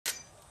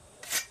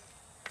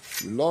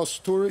You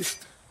lost,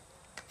 tourist?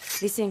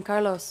 Listen,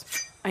 Carlos,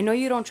 I know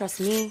you don't trust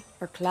me,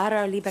 or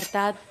Clara, or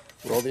Libertad.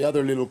 For all the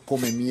other little come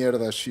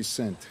mierda she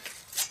sent.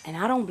 And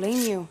I don't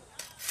blame you.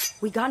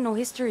 We got no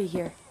history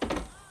here.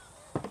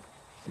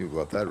 You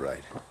got that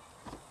right.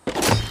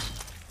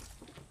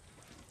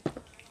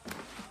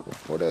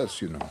 What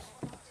else you know?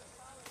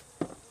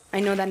 I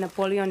know that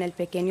Napoleon el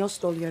Pequeño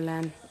stole your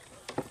land.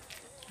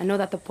 I know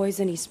that the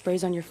poison he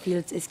sprays on your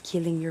fields is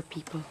killing your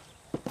people.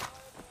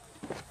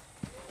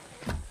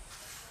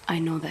 I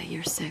know that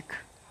you're sick,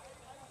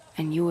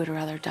 and you would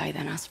rather die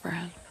than ask for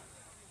help.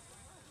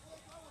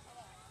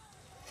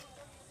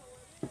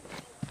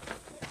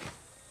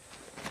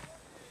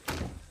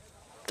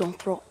 Don't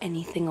throw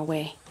anything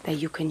away that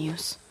you can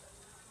use.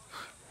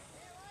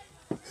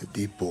 The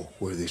depot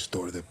where they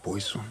store the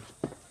poison.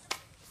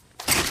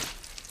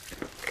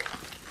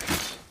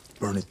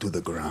 Burn it to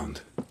the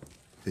ground.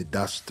 The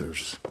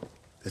dusters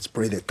that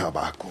spray the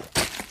tobacco.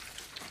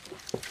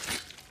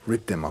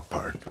 Rip them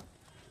apart.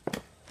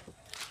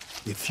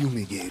 The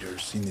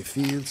fumigators in the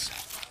fields.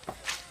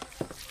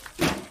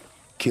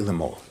 Kill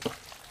them all.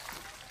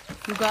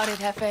 You got it,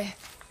 Jefe.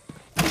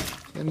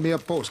 Send me a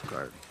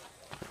postcard.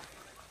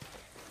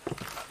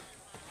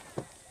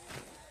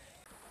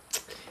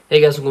 Hey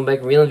guys, welcome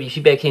back. Real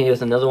MVP back here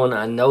with another one.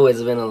 I know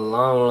it's been a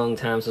long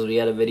time since we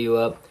had a video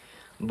up,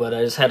 but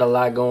I just had a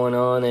lot going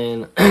on,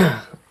 and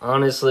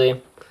honestly,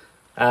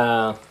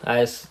 I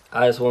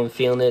just wasn't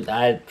feeling it.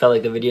 I felt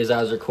like the videos I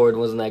was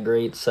recording wasn't that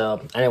great, so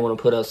I didn't want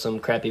to put out some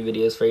crappy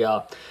videos for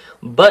y'all.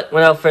 But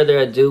without further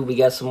ado, we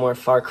got some more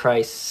Far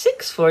Cry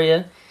 6 for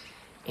you,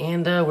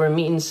 and we're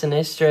meeting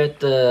Sinistra at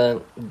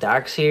the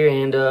docks here,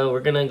 and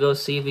we're gonna go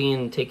see if we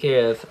can take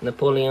care of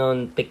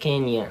Napoleon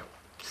Pequeño.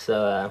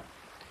 So,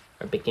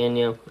 or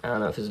Pequeño, I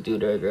don't know if it's a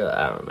dude or a girl,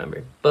 I don't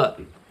remember. But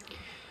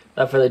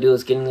without further ado,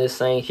 let's get into this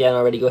thing. If you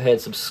haven't already, go ahead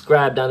and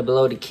subscribe down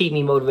below to keep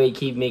me motivated,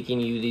 keep making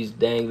you these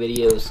dang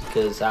videos,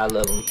 because I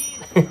love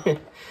them.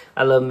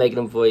 I love making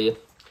them for you.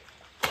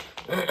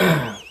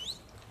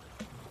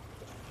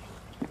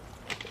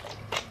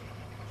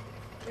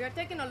 We are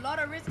taking a lot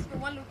of risks for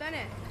one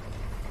lieutenant.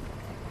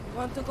 You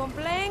want to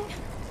complain?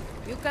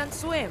 You can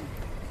swim.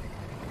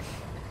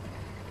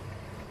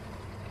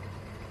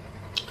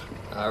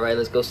 Alright,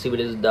 let's go see what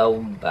it's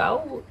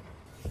about.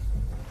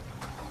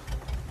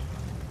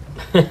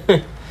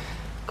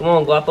 Come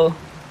on, Guapo.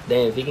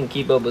 Damn, if he can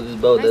keep up with this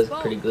boat, Nice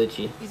that's pretty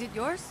glitchy. Is it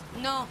yours?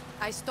 No,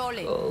 I stole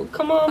it. Oh,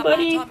 come on, Papa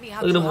buddy. taught me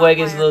how Look at to him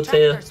wagging his hotwire little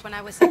tail. tractors when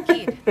I was a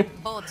kid.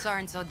 Boats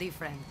aren't so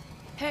different.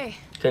 Hey,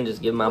 Couldn't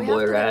just give my we boy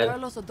have a to get ride.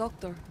 Carlos a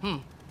doctor.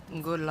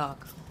 Good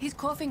luck. He's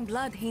coughing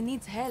blood. He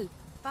needs help.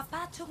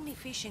 Papa took me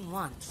fishing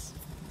once,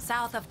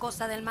 south of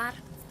Costa del Mar.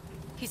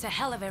 He's a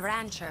hell of a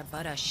rancher,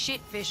 but a shit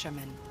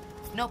fisherman.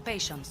 No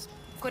patience.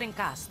 Couldn't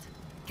cast.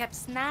 Kept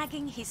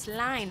snagging his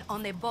line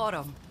on the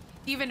bottom.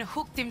 Even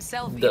hooked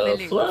himself in the The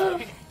loop.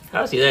 fluff?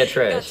 How's he that Got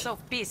trash? so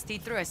pissed he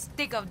threw a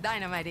stick of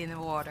dynamite in the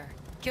water.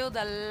 Killed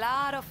a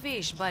lot of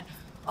fish, but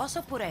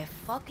also put a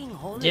fucking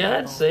hole in Yeah, the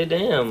I'd boat. say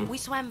damn. We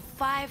swam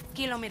 5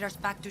 kilometers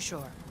back to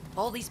shore.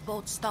 All these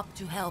boats stopped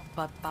to help,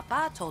 but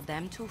Papa told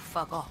them to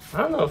fuck off. I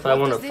don't know if I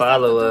want to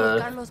follow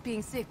Carlos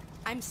being sick.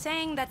 I'm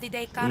saying that the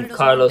day Carlos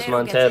Carlos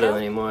Montero gets Montero help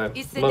anymore.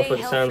 is the day Motherfucker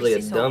hell sounds like a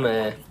freezes over.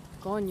 dumbass.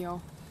 Coño.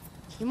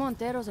 You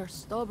Monteros are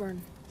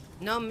stubborn.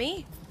 Not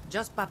me,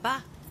 just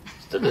Papa.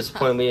 Still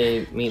disappointed we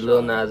didn't meet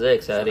Lil Nas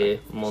X out here,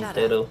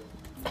 Montero.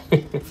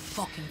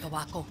 Fucking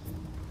tobacco.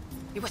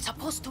 It was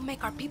supposed to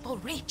make our people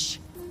rich.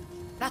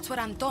 That's what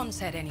Anton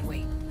said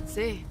anyway.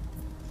 See.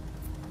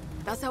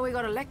 That's how we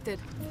got elected.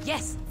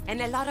 Yes,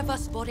 and a lot of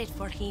us voted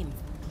for him.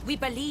 We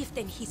believed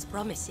in his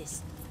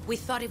promises. We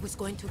thought it was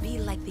going to be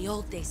like the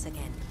old days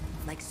again.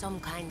 Like some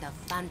kind of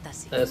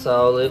fantasy. That's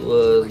all it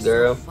was,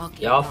 girl.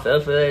 fucking Y'all wrong. fell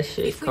for that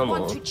shit. If we Come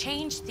want to on.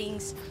 change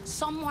things,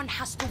 someone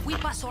has to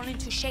whip us all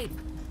into shape.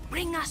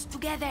 Bring us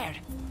together.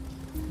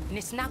 And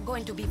it's not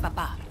going to be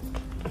Papa.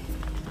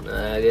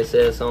 I guess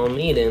that's on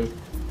me then.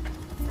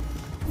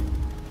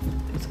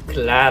 It's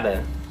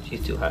Clara.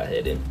 She's too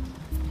hot-headed.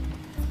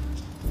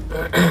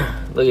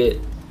 Look at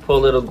poor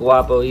little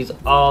Guapo. He's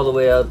all the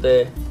way out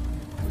there.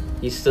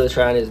 He's still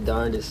trying his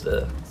darndest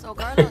stuff. So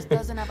Carlos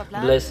doesn't have a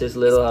plan? Bless his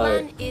little His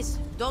heart. plan is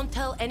don't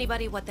tell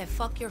anybody what the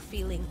fuck you're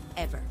feeling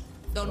ever.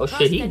 Don't Oh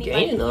trust shit, he anybody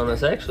gaining on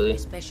us either, actually.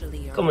 especially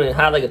your Coming in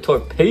hot like a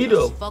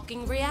torpedo. Just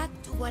fucking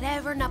react to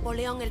whatever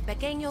Napoleon el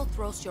Pequeño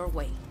throws your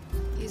way.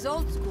 He's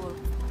old school.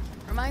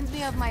 Reminds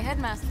me of my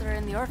headmaster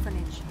in the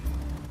orphanage.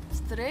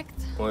 Strict,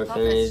 tough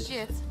Orphanage. as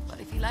shit, but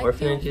if he liked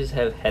Orphanages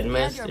have he had your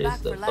headmasters?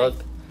 back The for fuck? life.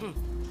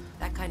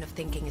 That kind of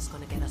thinking is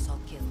gonna get us all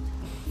killed.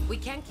 We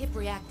can't keep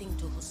reacting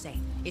to Jose.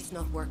 It's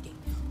not working.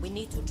 We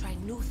need to try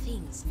new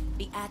things.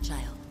 Be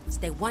agile.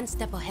 Stay one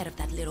step ahead of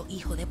that little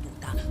hijo de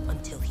puta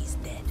until he's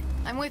dead.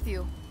 I'm with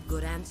you.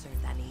 Good answer,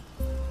 Dani.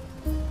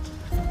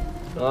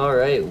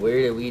 Alright,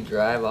 where did we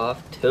drive off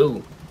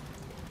to?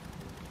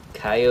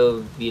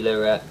 Cayo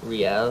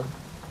Villarreal.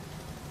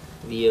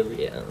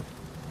 Villarreal.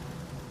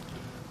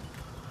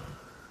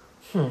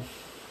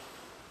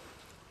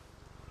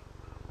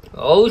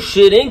 Oh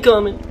shit,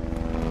 incoming!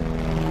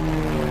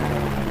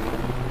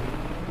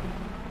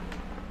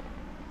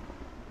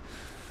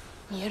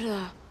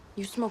 Mierda,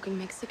 you smoking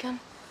Mexican?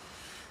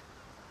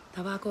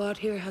 Tobacco out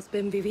here has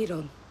been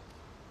vivido.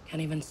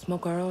 Can't even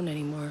smoke our own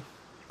anymore.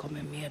 Come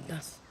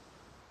mierdas.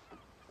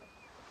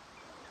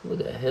 Who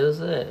the hell is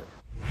that?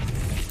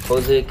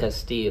 Jose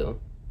Castillo.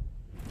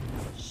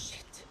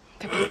 Shit.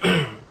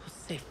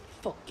 Jose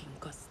fucking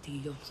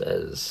Castillo.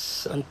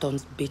 Says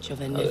Anton's bitch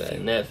of a nephew. okay,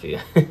 nephew.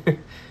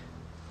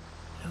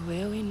 Lo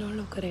veo y no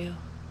lo creo.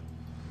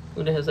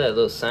 Who the hell is that? A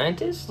little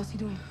scientist? What's he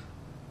doing?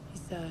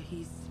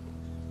 He's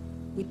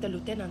with the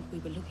lieutenant we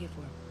were looking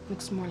for.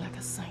 Looks more like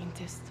a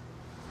scientist.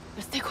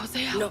 Let's take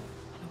Jose out. No. You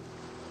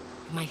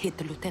might hit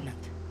the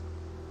lieutenant.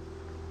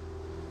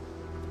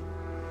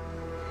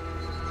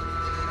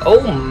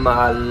 Oh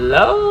my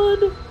lord!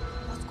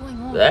 What's going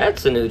on?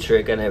 That's a new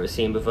trick I never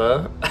seen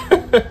before.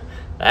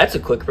 That's a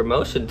quick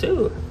promotion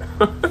too.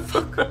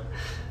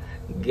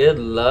 Good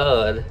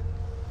lord.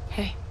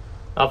 Hey.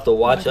 I'll have to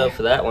watch out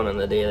for that one on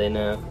the daily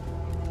now.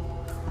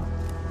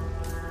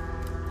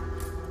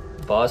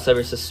 Boss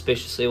ever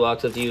suspiciously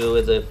walks up to you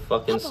with a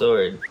fucking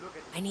sword.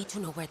 I need to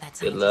know where that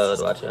Good scientist lord,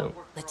 is watch going. out.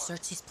 Let's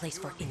search this place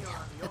for intel.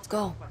 Let's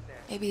go.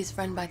 Maybe his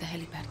friend by the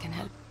helipad can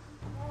help.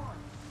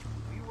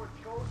 We were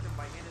chosen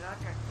by General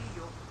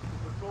Castillo to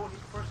patrol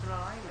his personal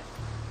island.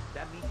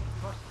 That means he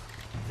trusts us.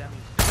 That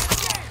means...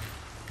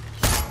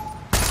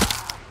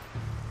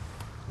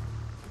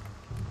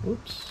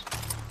 Oops.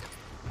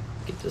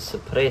 Get the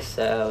suppress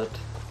out.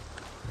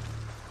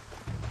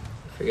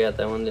 I forgot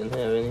that one didn't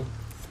have any.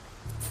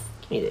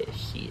 Give me that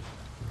shit.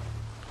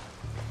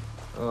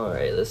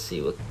 Alright, let's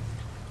see what...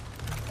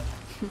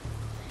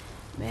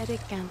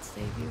 Medic can't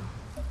save you.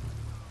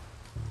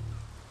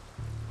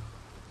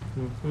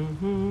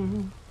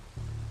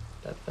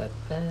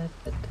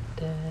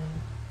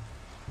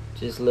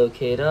 Just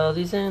locate all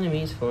these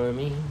enemies for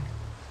me.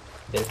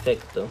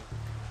 Perfecto.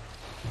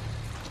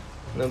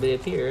 Nobody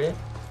up here, right?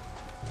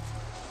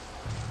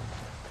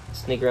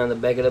 Sneak around the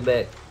back of the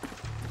back.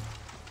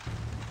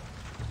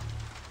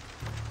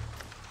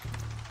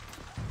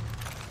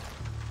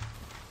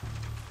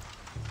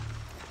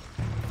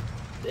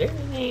 There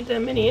ain't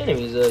that many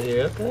enemies out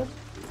here, okay.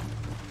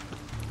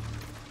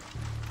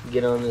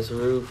 Get on this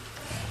roof.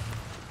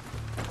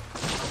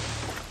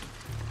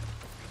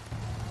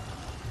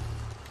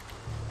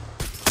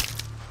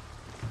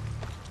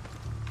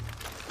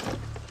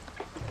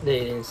 They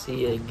didn't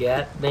see a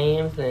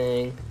goddamn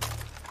thing.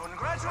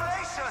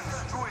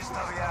 Congratulations, Jewish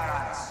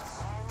Taviarans.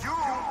 You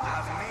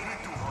have made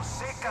it to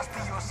Jose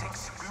Castillo's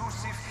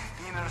exclusive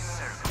inner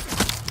circle.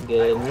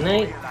 Good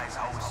night. Realize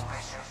how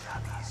special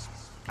that is.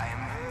 I am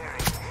very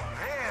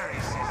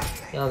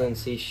selective. Y'all didn't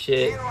see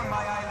shit. Here on my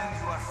island,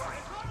 you are free.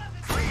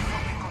 Free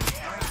from the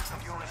constraints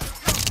of your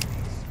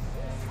responsibilities.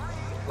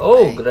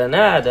 Oh,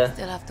 Granada.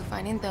 Still have to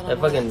find intel That on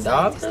what fucking that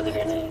dog scientist threw the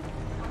did. grenade?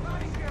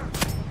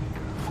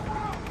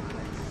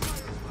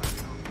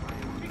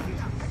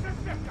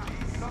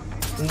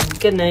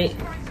 Good night.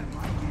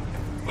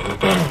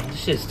 This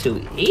shit's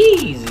too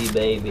easy,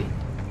 baby.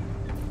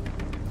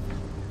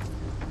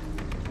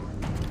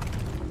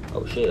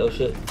 Oh shit, oh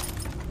shit.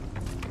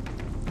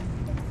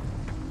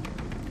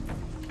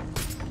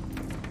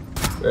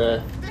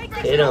 Bruh.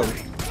 Hit him.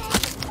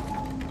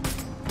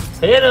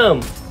 Hit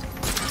him!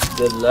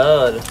 Good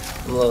lord.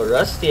 I'm a little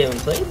rusty. I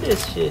haven't played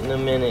this shit in a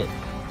minute.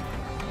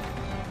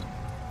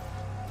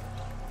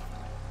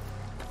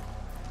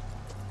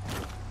 I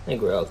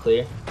think we're all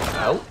clear.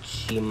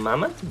 Ouchie,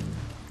 mama.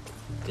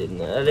 Did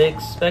not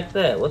expect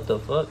that. What the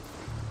fuck?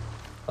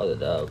 Oh, the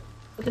dog.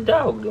 What the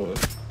dog doing?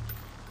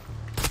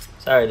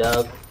 Sorry,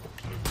 dog.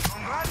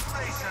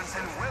 Congratulations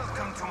and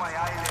welcome to my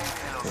island,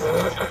 fellow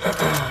soldiers.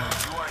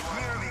 You are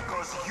here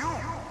because you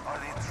are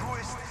the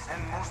truest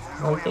and most I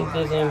don't think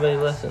there's anybody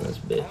left in this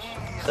bitch.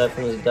 Aside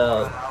from his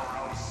dog.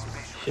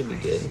 Should be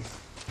good.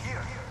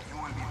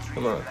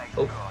 Come on.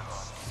 Oh.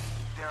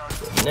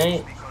 Good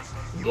night.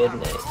 Good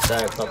night.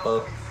 Sorry,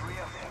 Papa.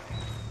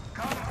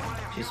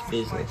 Just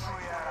business.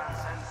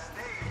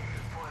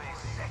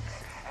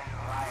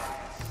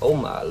 Oh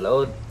my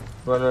lord.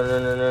 Run, run,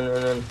 run, run, run,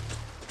 run, run.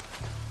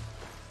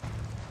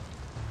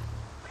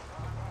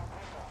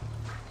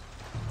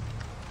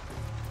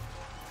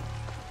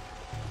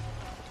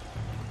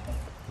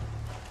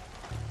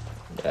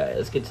 Alright,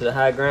 let's get to the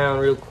high ground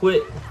real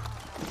quick.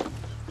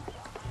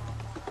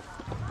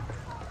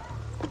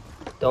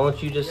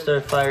 Don't you just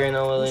start firing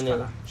all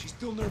willy-nilly. She's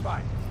still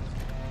nearby.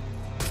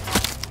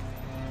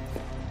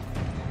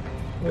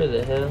 Where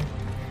the hell?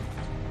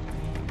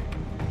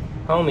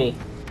 Homie.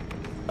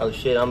 Oh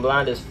shit, I'm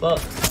blind as fuck.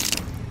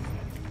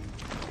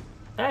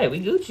 Hey, we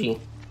Gucci.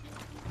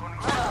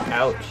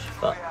 Ouch.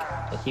 Fuck.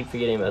 I keep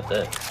forgetting about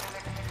that.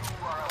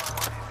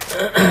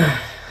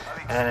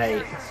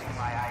 Alright.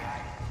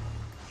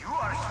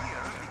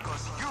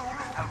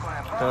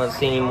 I don't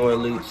see any more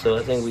loot, so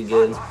I think we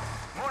good.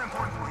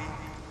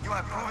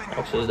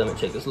 Actually, let me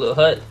check this little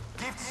hut.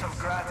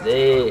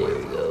 There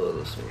we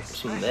go.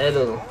 Some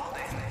metal.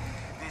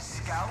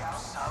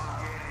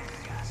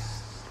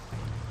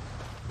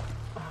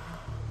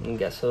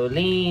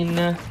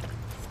 Gasolina.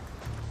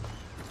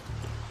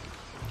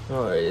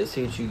 Alright, let's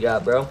see what you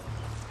got, bro.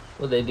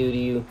 What'd they do to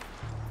you?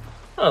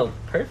 Oh,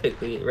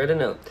 perfectly. Read a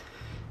note.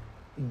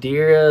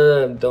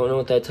 Dear, don't know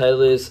what that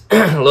title is,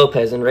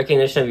 Lopez, in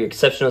recognition of your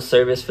exceptional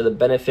service for the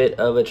benefit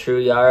of a true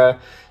Yara,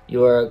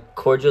 you are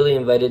cordially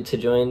invited to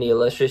join the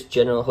illustrious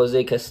General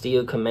Jose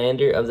Castillo,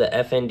 commander of the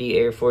FND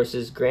Air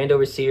Forces, Grand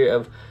Overseer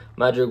of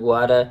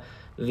Madrugada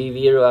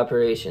Viviro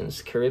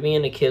Operations,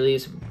 Caribbean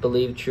Achilles,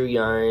 believed true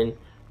Yaran,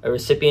 a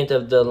recipient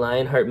of the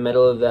Lionheart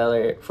Medal of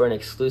Valor for an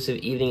exclusive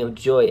evening of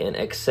joy and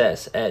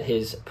excess at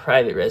his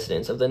private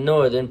residence of the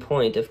northern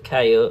point of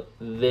Cayo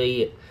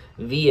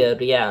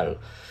Villarreal.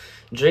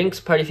 Drinks,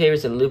 party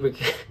favors, and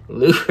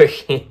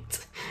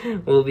lubricant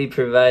will be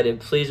provided.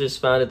 Please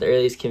respond at the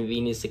earliest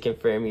convenience to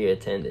confirm your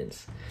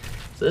attendance.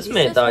 So this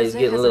man thought he was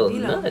getting a little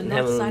nut and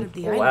having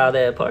a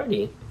wild-ass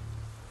party.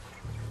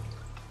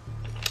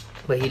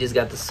 But he just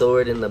got the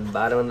sword in the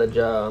bottom of the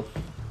jaw.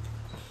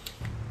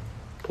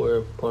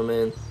 Poor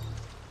man.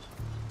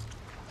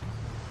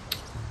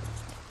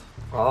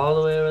 All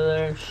the way over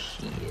there?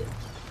 Shit.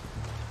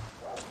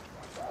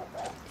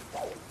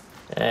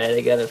 Alright,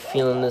 I got a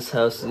feeling this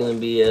house is gonna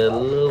be a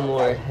little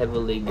more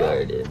heavily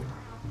guarded.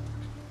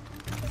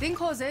 Think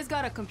Jose's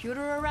got a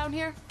computer around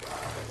here?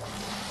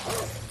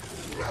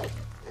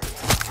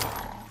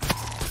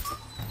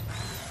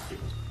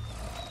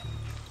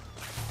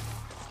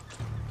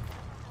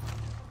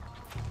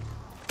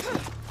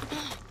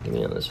 Get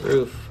me on this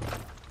roof.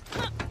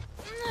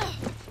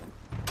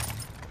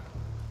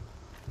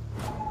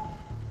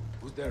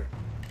 Who's there?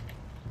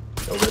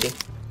 Nobody?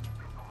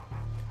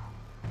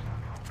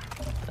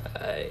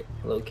 Alright,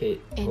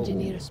 locate.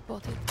 Engineer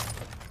spotted.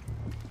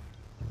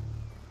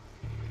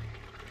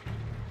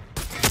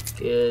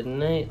 Good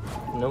night.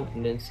 Nope,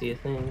 didn't see a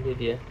thing, did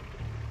ya?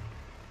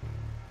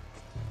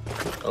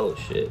 Oh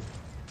shit.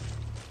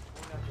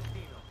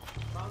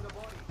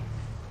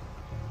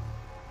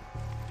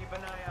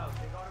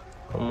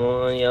 Come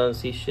on, y'all don't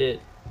see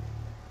shit.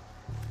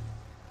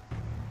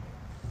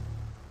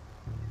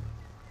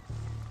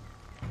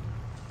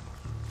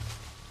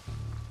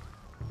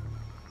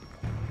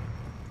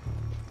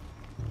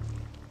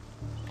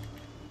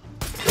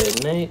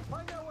 Good night.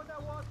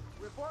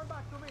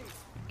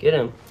 Get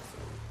him.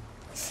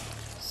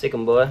 Sick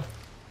him, boy.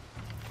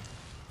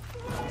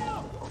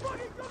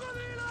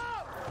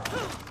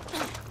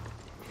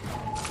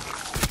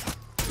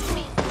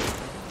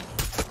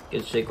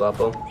 Good shit,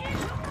 Guapo.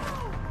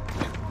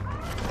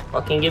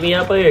 Fucking get me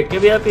up here.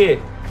 Get me up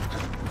here.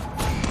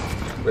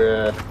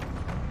 Bruh.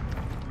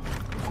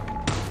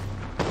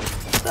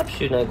 Stop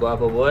shooting at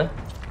Guapo, boy.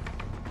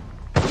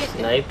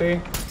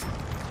 Sniper?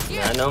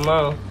 Not no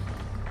more.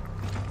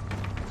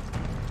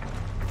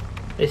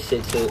 This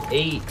shit to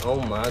 8. Oh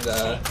my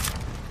god.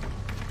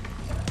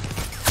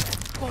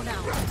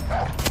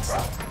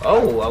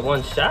 Oh, I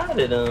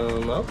one-shotted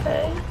him.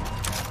 Okay.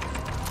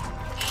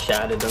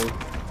 Shotted him.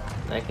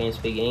 I can't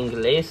speak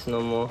English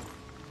no more.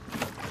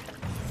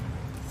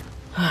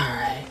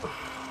 Alright.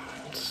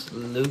 It's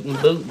loot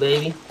and boot,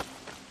 baby.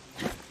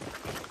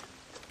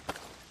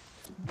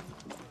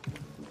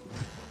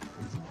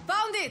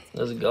 Found it!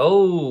 Let's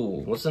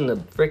go. What's in the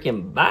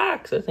freaking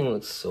box? That thing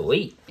looks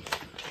sweet.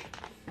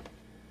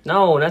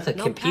 No, that's a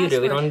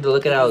computer. We don't need to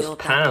look at how it's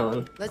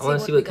pound. I want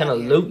to see what kind of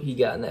loot he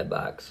got in that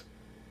box.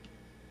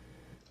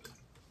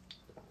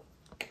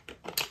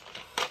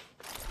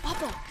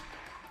 Guapo.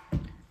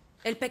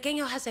 El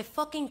Pequeño has a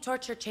fucking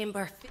torture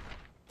chamber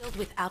filled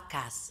with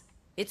outcasts.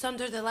 It's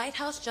under the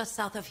lighthouse just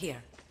south of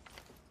here.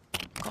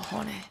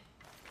 Cojones.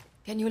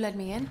 Can you let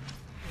me in?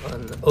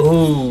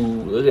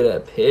 Oh, look at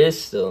that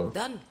pistol.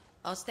 Done.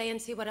 I'll stay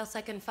and see what else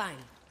I can find.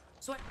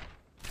 Swear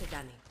to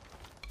Dani.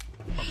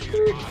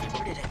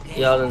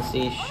 Y'all didn't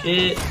see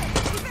shit.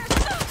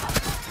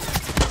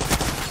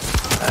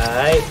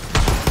 Alright.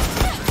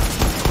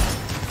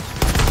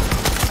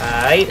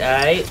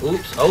 Alright.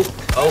 Oops.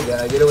 Oh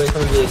god, get away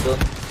from the vehicle.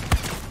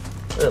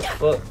 What the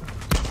fuck?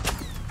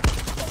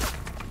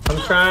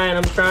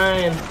 I'm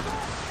trying.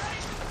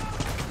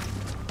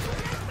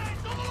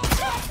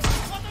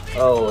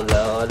 Oh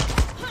lord.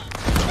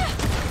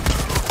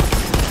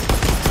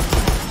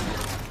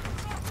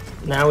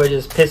 Now we're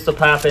just pistol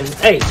popping.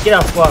 Hey, get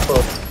off,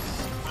 Guapo.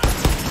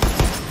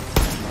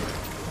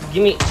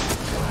 Give me.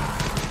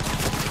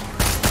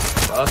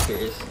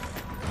 Fuckers.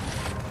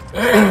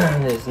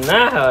 That's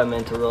not how I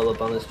meant to roll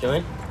up on this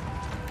joint.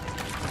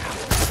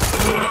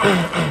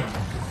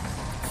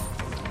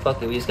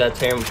 Fuck it, we just gotta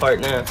tear them apart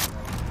now.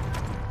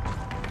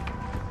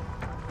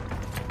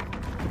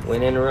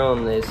 When in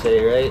Rome, they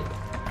say, right?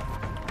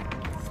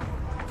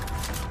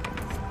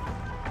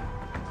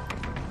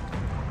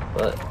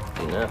 But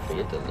do not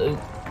forget to loot.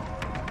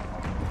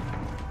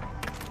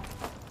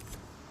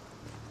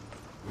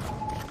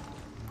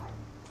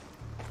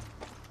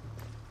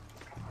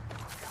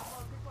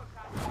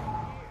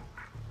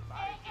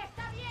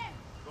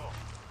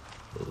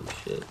 Oh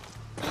shit.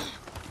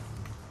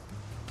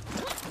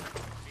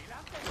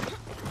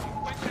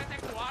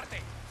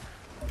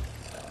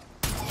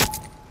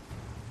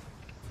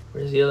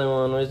 Where's the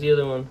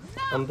other one?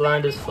 I'm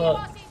blind as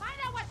fuck.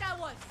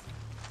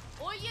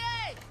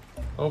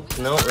 Oh,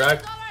 no,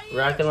 rock.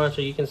 rocket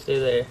launcher, you can stay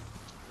there.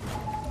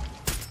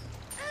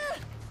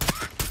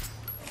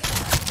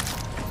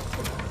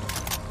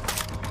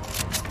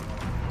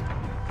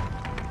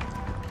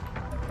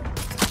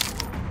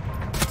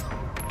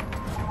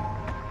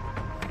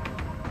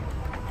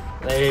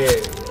 There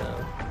we go.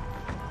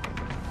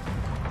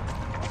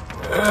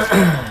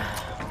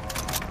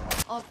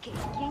 Okay,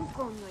 ¿quién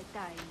coño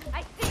está ahí? I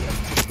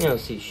see. You don't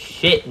see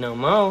shit no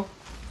more.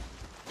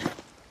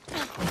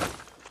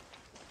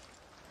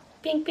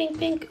 Pink, pink,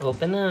 pink.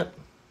 Open up.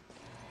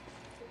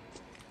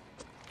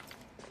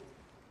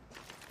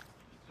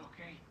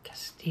 Okay.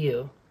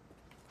 Castillo.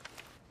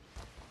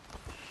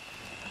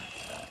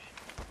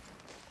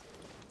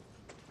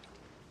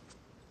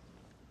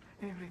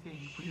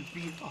 Everything will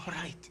be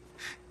alright.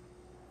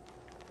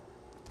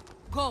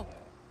 Go.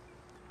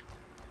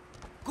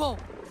 Go.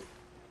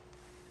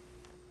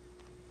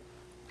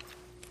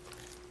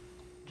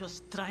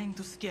 Just trying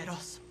to scare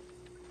us.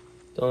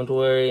 Don't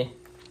worry.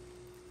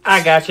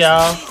 I got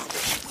y'all.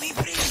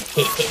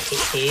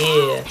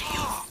 Yeah.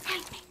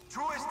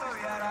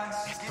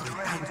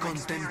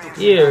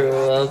 You're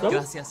welcome.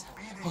 Gracias.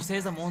 Jose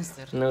is a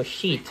monster. No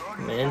shit,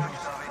 man.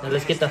 Now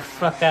let's get the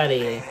fuck out of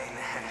here.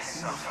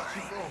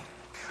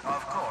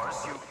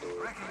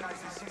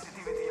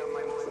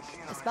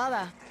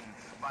 Espada.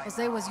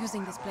 Jose was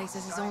using this place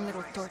as his own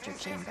little torture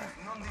chamber.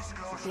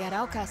 He had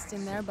outcasts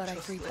in there, but I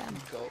freed them.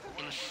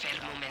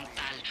 Enfermo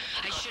mental.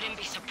 I shouldn't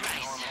be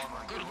surprised.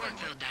 Good work,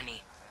 though, Dani.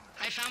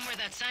 I found where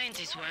that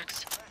scientist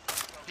works.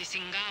 The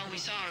Singao we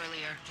saw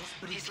earlier.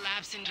 His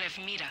lab's in Ref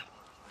Mira.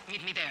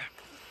 Meet me there.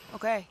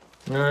 Okay.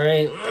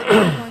 Alright.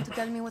 Are you going to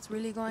tell me what's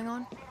really going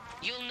on?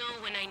 You'll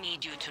know when I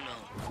need you to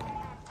know.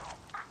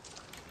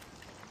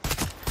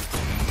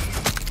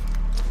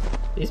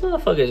 These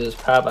motherfuckers just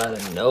pop out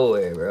of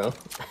nowhere, bro.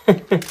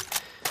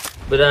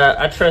 But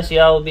I trust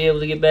y'all will be able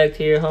to get back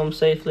to your home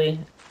safely.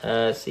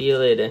 See you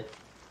later.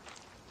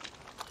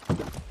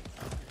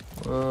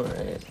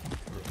 Alright.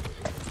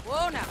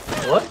 Whoa, now.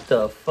 What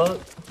the fuck?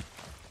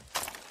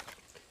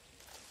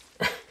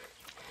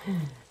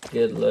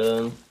 Good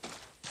lord.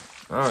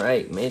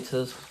 Alright,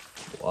 Meta's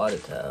water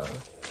tower.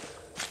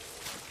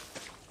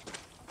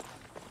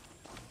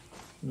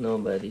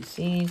 Nobody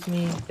sees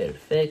me.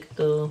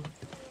 Perfecto.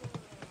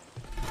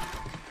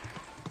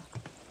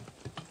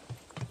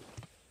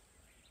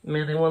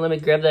 Man, they won't let me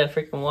grab that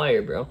freaking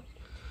wire, bro.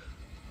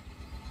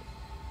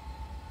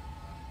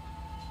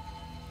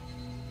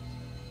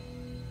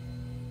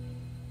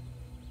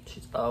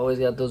 She's always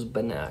got those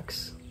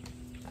binocs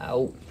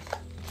out.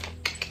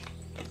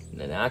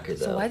 The knockers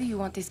So out. why do you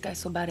want these guys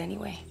so bad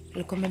anyway?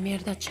 El come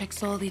mierda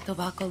checks all the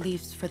tobacco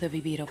leaves for the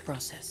viviro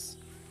process.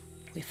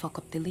 We fuck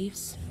up the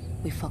leaves.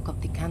 We fuck up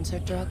the cancer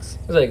drugs.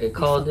 It's like a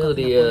Call of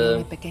Duty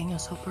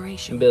Pequeño's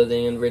operation.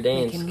 building in Make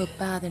Verdansk. him look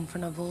bad in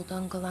front of old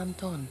Uncle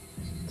Anton.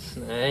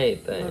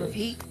 Snipe. A lot of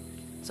heat.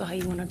 So how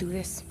you wanna do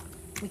this?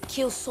 We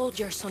kill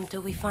soldiers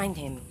until we find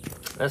him.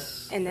 And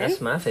then? That's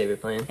my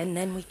favorite plan. And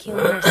then we kill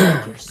more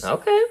soldiers.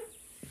 Okay.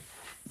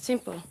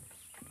 Simple.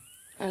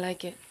 I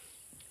like it.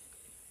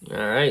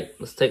 Alright,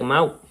 let's take them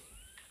out.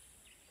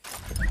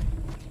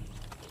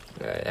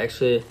 Alright,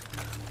 actually,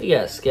 we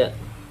gotta scout.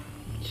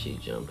 She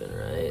jumping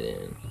right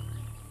in.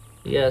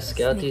 You gotta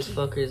scout these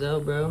fuckers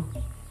out, bro.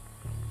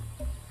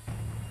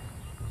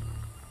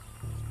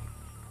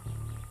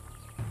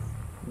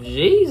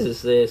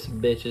 Jesus, this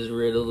bitch is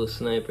riddled with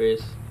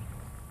snipers.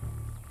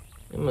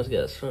 They must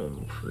got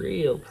something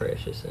real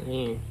precious in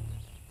here.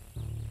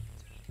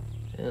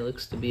 That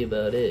looks to be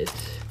about it.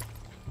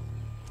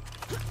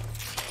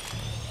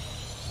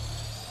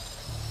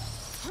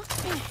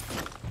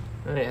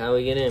 Alright, how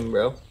we get in,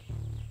 bro?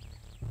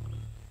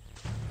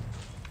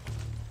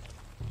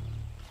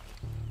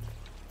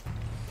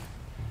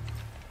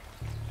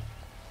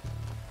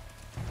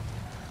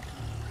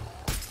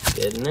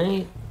 Good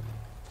night.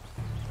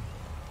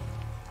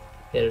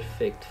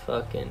 Perfect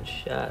fucking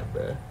shot,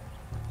 bro.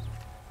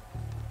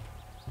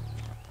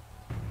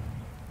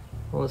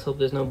 Well, let's hope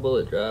there's no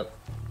bullet drop.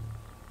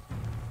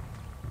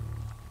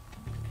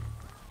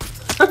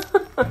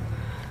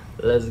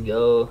 Let's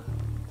go.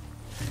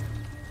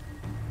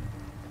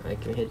 I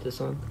can hit this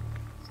one.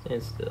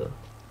 Stand still.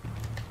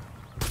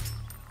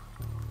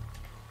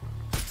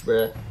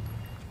 Bruh.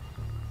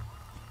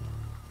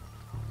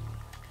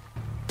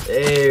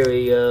 There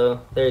we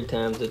go. Third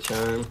time's the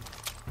charm.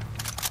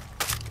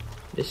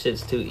 This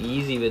shit's too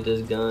easy with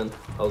this gun.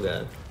 Oh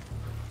god.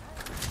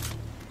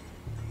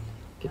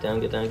 Get down,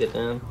 get down, get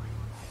down.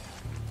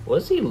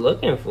 What's he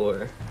looking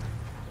for?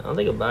 I don't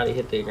think a body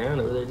hit the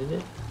ground over there, did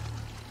it?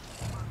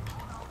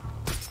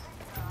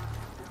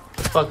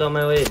 Get the fuck out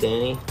my way,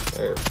 Danny.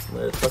 Or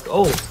where the fuck?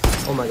 Oh!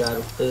 Oh my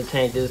god. There's a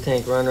tank, there's a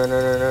tank. Run, run,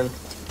 run, run, run.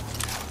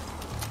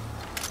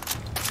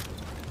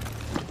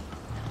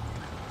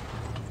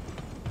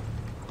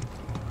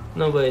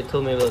 Nobody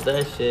told me about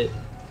that shit.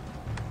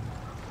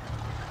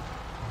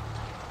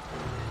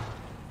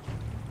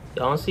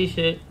 Y'all don't see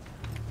shit.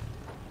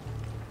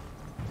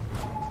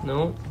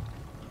 Nope.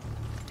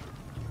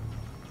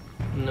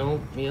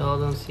 Nope, y'all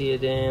don't see a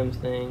damn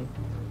thing.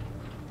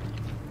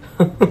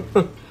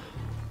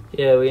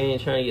 Yeah, we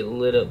ain't trying to get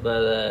lit up by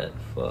that.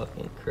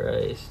 Fucking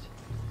Christ.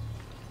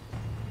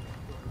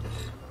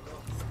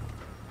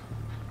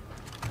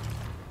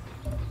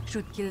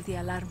 Should kill the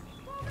alarm.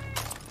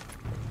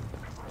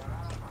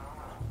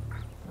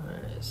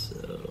 Alright, so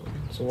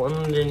there's one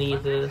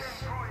underneath us. This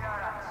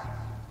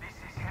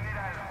is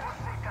General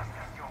Antón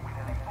Castillo with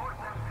an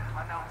important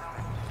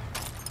announcement.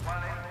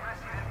 While El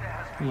Presidente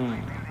has been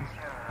rebuilding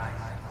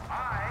paradise, I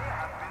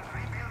have been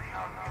rebuilding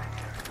our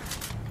military.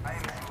 I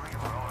am sure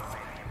you are all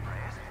very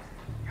impressed.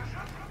 You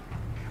should be.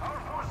 Our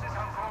forces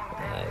have grown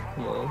Alright,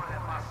 come on. over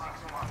the past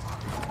 6 months.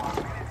 Our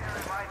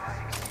military might has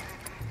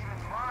exceeded even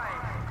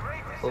my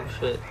greatest Oh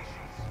shit.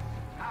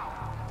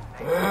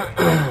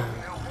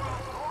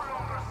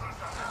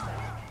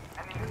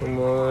 Come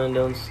on,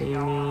 don't see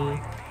me.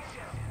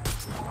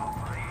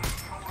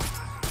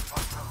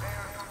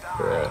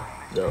 Bruh,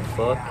 the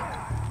fuck?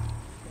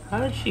 How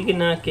did she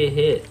not get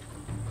hit?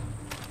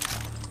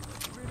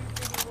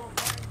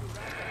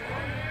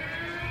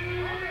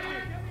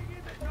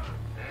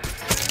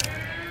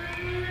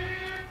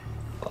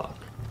 Fuck.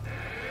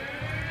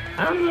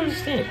 I don't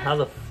understand how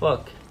the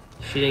fuck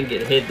she didn't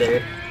get hit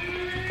there.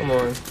 Come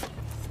on.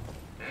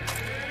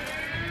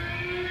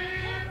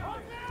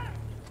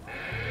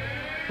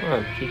 Come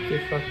on, peek your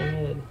fucking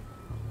head.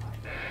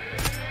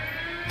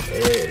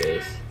 There it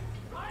is.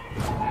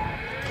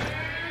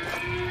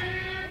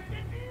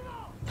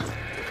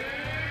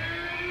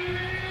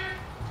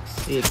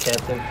 See you,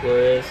 Captain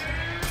Flores.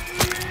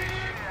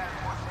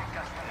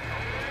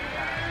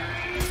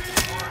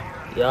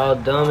 Y'all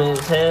dumb as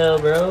hell,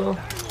 bro.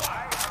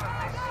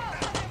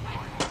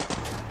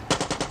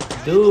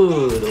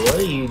 Dude, what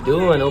are you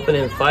doing?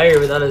 Opening fire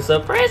without a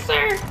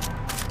suppressor?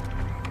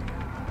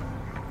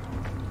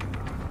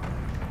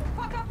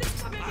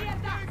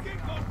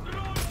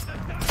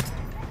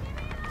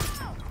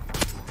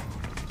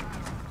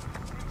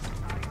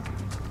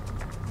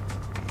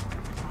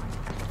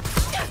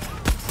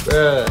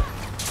 Bruh.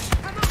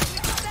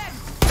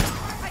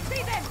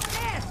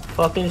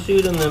 Fucking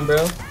shoot him then,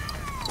 bro.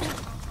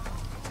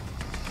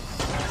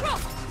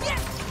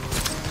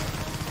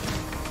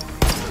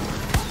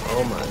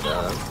 Oh my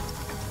god.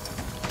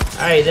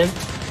 Alright then.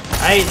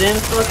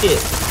 Fuck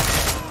it.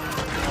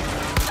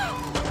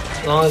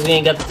 As long as we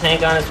ain't got the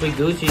tank on us, we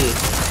Gucci.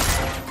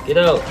 Get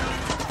out.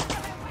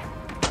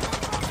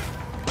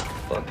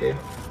 Fucker.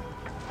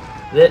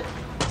 That.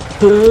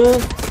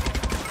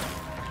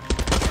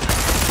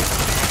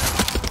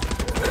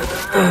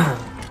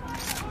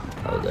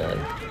 Oh god.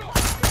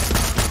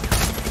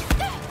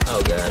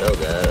 Oh god, oh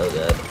god, oh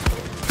god.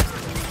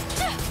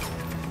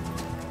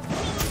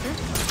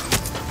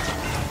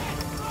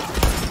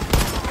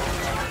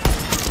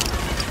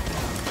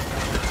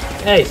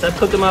 Hey, stop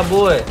cooking my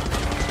boy.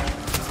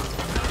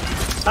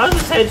 How's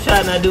this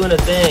headshot not doing a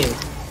thing?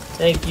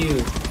 Thank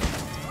you.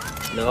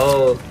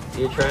 No,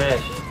 you're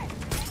trash.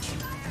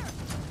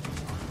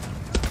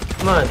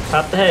 Come on,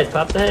 pop the head,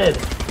 pop the head.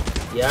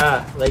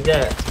 Yeah, like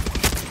that.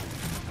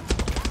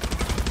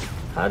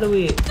 How do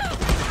we...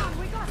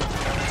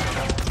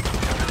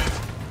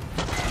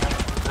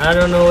 I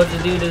don't know what to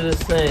do to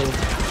this thing.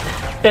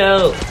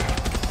 Help!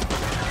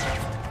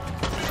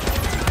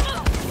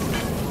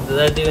 Does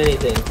that do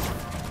anything?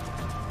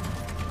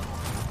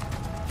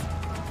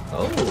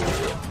 Oh.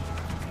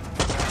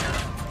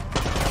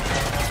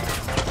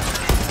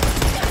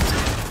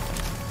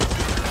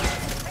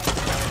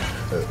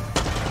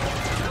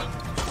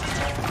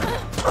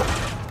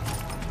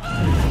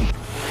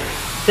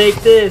 Take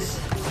this!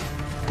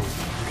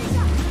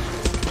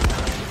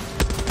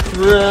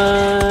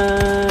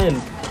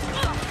 Run!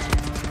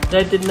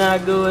 That did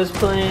not go as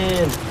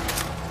planned.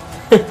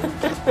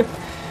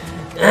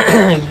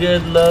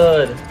 Good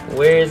lord.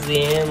 Where's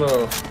the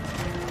ammo?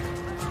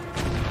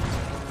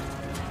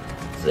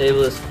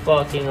 Disable this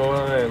fucking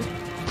alarm.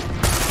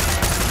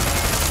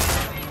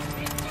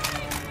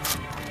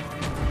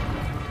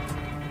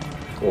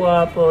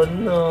 Guapo,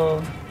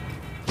 no.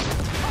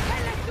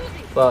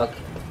 Fuck.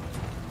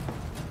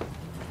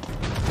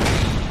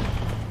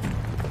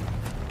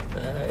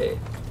 Alright.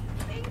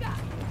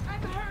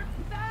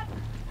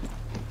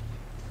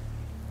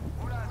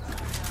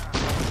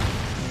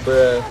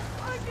 Bruh.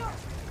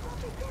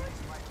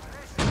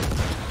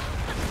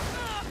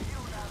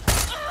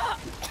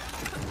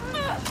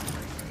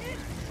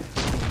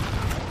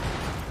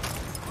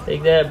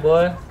 Take that,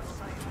 boy.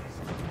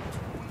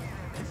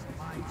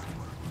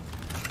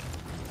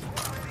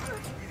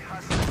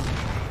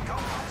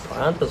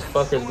 Aren't those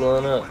fuckers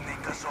blowing up?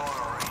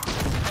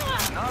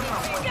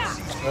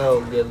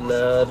 Oh, good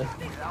lord.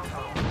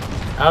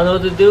 I don't know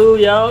what to do,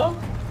 y'all.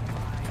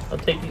 I'll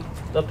pick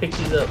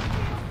these up.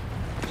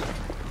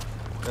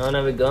 I don't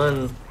have a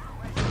gun.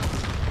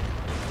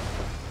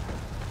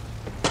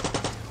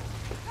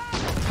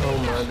 Oh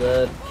my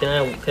god.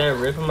 Can I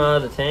rip him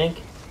out of the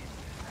tank?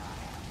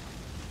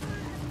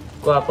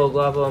 Guapo,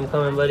 Guapo, I'm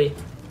coming, buddy.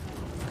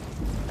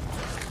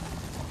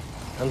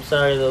 I'm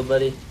sorry though,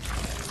 buddy.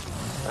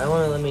 I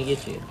wanna let me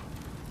get you.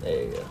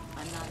 There you go.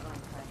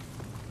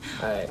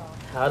 Alright,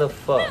 how the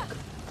fuck?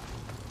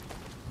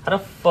 How the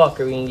fuck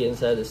are we gonna get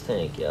inside this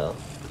tank, y'all?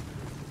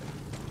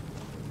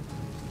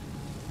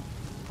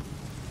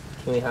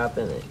 Can we hop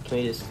in it? Can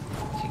we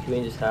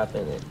just hop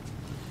in it?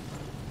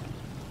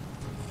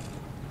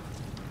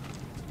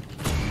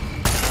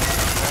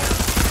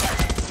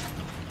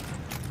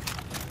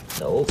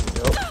 Nope,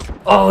 nope.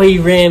 Oh, he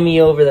ran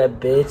me over, that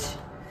bitch.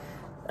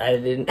 I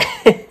didn't.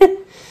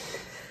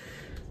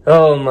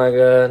 Oh my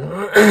god.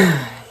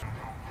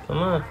 Come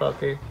on,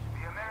 fucker.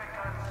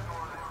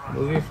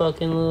 Move your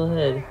fucking little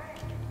head.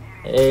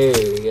 There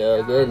we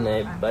go. Good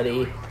night,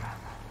 buddy.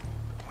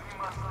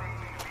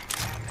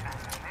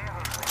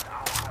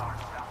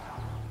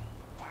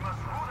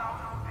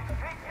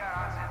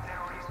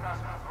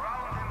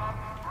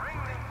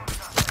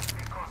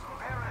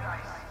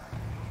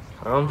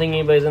 I don't think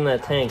anybody's in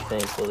that tank,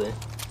 thankfully.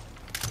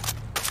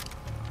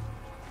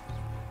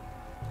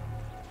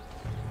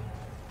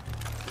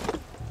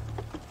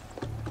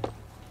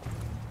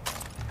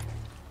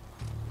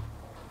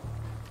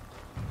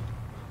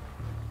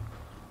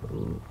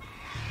 Ooh.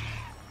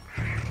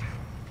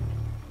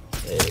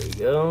 There we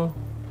go.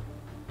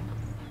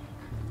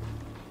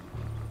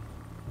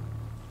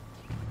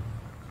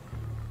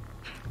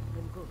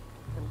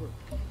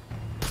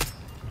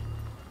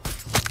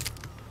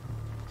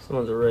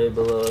 Someone's right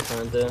below us,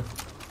 aren't they?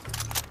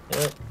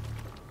 Yep.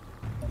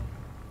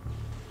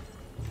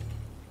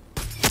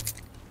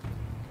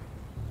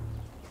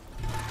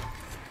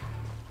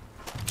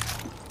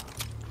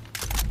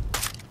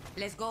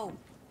 Let's go.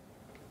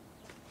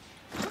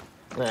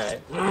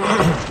 Alright.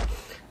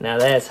 Now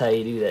that's how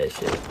you do that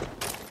shit.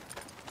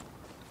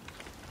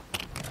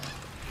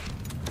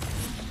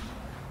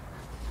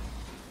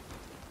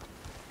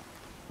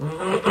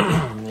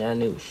 Yeah, I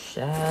knew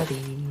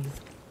Shotty.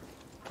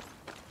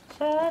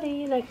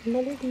 Shotty like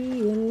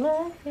melody in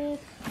my head.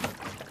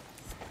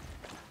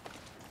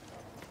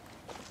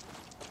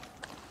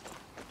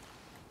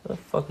 Where the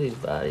fuck these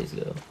bodies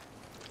go?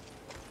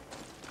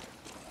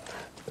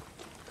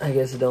 I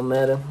guess it don't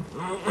matter.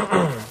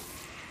 I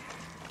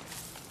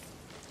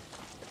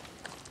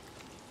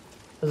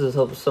just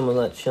hope someone's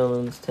not chilling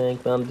in this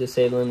tank, but I'm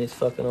disabling these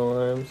fucking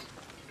alarms.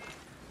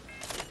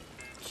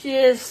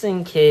 Just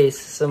in case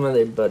some of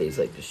their buddies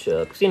like to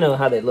show up. Cause you know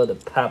how they love to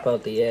pop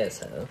out the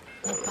asshole.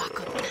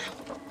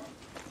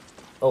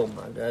 Oh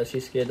my god, she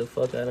scared the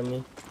fuck out of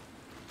me.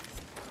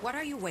 What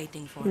are you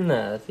waiting for?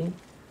 Nothing.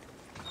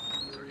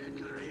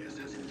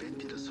 has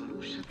invented a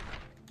solution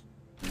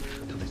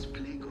to this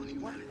plague on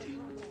humanity.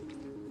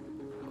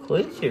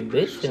 Quit your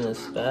bitching,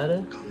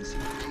 Espada.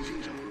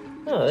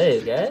 Oh,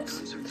 hey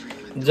guys.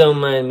 Don't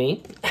mind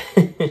me.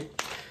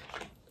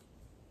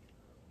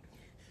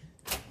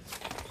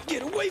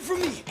 Get away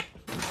from me!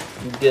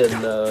 Good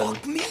lord.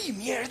 Fuck me,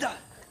 mierda!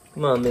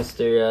 Come on,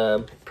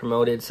 Mr.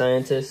 Promoted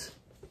Scientist.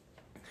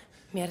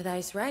 Mierda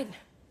is right.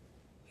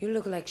 You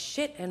look like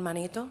shit,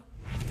 hermanito.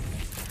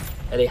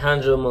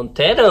 Alejandro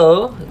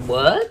Montero?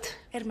 What?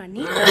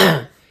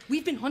 Hermanito,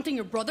 we've been hunting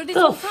your brother this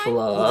The whole time? Who the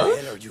fuck?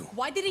 hell are you?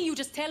 Why didn't you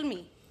just tell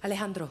me?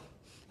 Alejandro,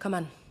 come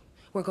on.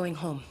 We're going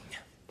home.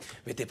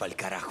 Vete pa'l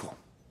carajo.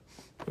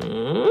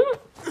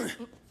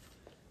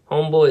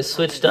 Homeboy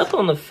switched up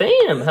on the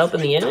fam,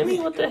 helping the enemy?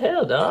 What the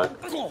hell, dog?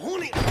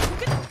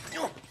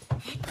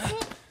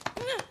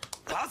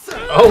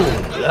 Oh,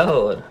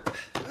 lord.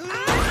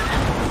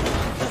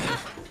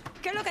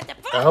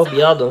 I hope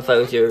y'all don't fight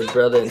with your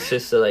brother and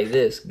sister like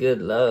this.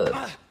 Good lord.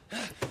 What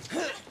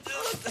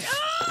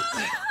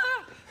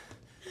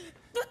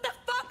the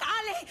fuck,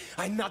 Ale?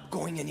 I'm not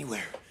going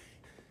anywhere.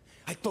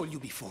 I told you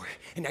before,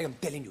 and I am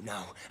telling you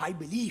now. I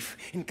believe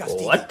in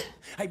Castillo. What?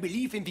 I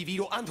believe in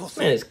Vivido and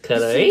Jose. Man, it's You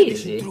see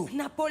this crazy. through.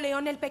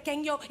 Napoleon el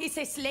Pequeño is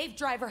a slave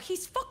driver.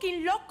 He's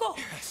fucking loco.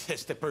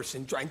 Says the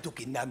person trying to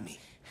kidnap me.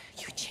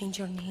 You change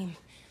your name.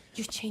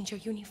 You change your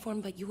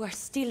uniform, but you are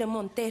still a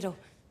Montero.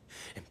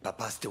 And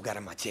Papa still got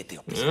a machete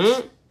up his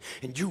ass.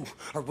 And you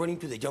are running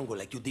to the jungle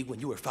like you did when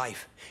you were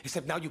 5.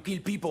 Except now you kill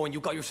people and you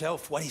call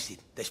yourself, what is it,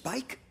 the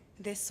Spike?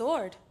 The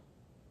sword.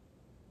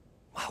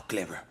 Wow,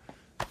 clever.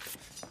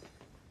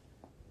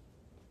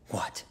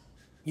 What?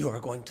 You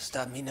are going to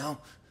stab me now?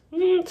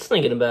 Just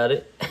thinking about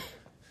it.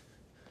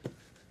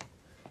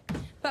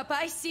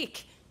 Papa is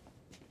sick.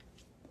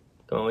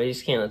 Come on, we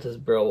just can't let this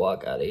bro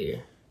walk out of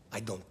here.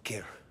 I don't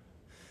care.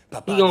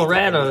 Papa He gonna did it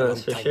rat a on long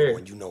us for time sure. ago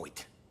and you know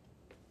it.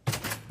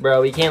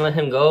 Bro, we can't let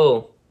him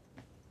go.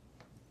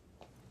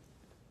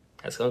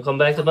 That's gonna come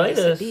back to bite It's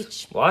a us.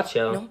 bitch. Watch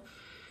out. No?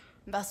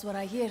 That's what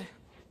I hear.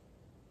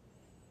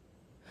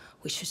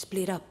 We should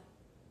split up.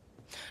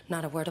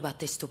 Not a word about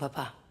this to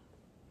Papa.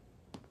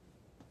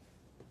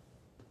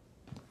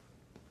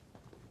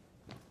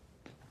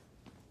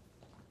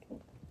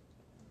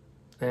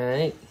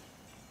 Alright.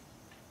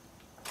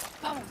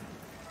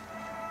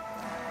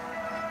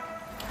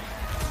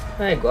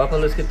 Alright, Guapo,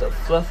 let's get the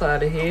fluff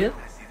out of here.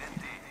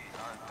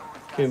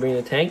 Can we bring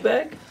the tank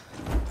back?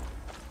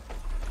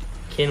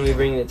 Can we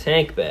bring the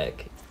tank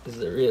back? Is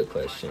the real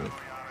question.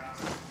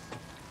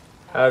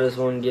 How does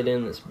one get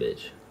in this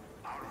bitch?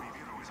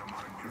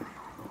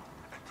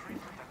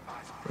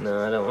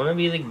 No, I don't want to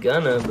be the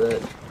gunner,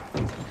 but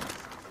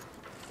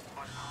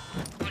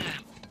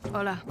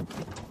Hola.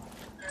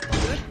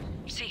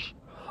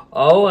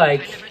 Oh, I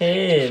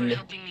can.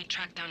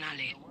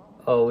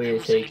 Oh, we're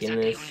taking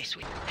this.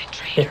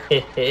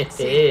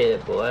 Yeah,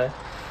 boy.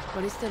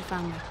 What is the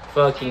family?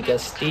 Fucking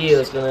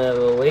Castillo's gonna have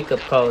a wake-up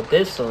call with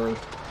this one.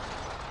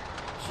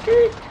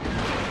 Street.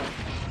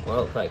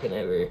 Well, if I can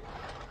ever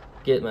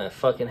get my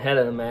fucking head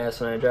out of my ass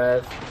when I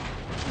drive.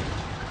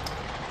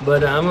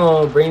 But I'm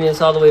gonna bring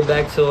this all the way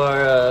back to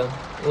our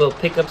little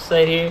pickup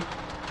site here.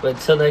 But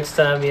until next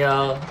time,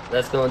 y'all,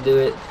 that's gonna do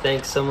it.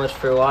 Thanks so much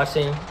for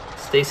watching.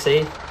 Stay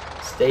safe.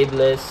 Stay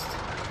blessed.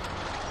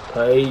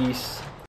 Peace.